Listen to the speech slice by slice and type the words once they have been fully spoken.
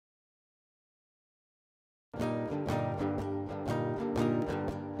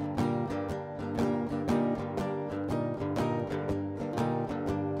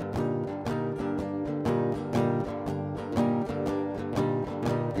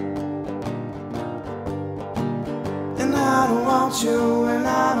want you and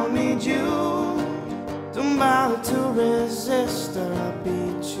I don't need you. Don't bother to resist or I'll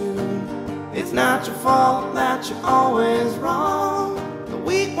beat you. It's not your fault that you're always wrong. The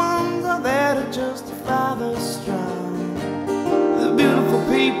weak ones are there to justify the strong. The beautiful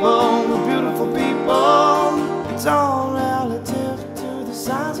people, the beautiful people, it's all relative to the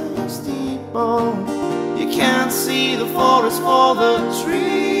size of your steeple. You can't see the forest for the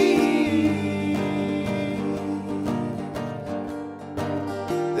trees.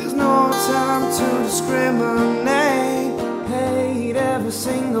 There's no time to discriminate. Hate every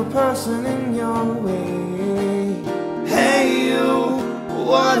single person in your way. Hey you,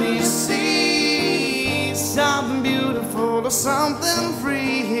 what do you see? Something beautiful or something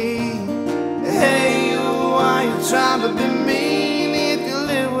free. Hey you, why you trying to be mean? If you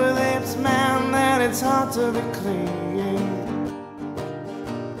live with apes, man, then it's hard to be clean.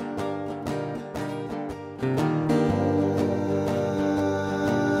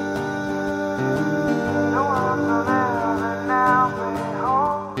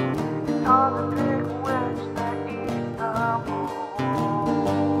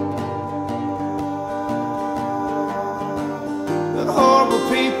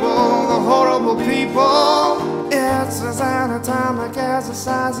 Horrible people, it's as anatomic as the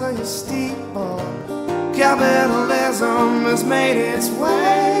size of your steeple. Capitalism has made its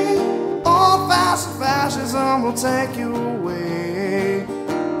way. Old-fashioned fascism will take you away.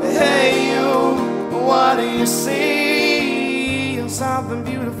 Hey you, what do you see? You're something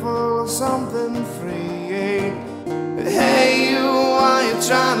beautiful or something free. Hey you, why you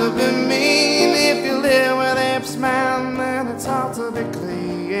trying to be mean? If you live with apes, man, then it's hard to be clean.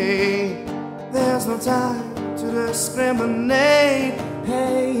 There's no time to discriminate.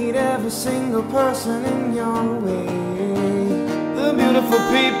 Hate every single person in your way. The beautiful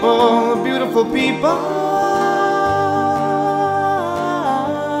people, the beautiful people,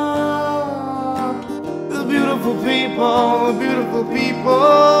 the beautiful people, the beautiful people.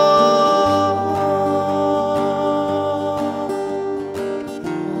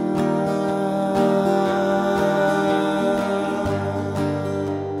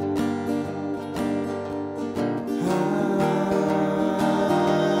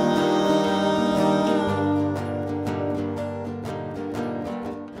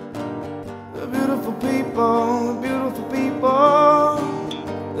 The beautiful people, the beautiful people,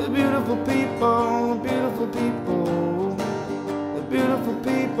 the beautiful people, the beautiful people, the beautiful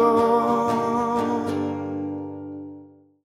people.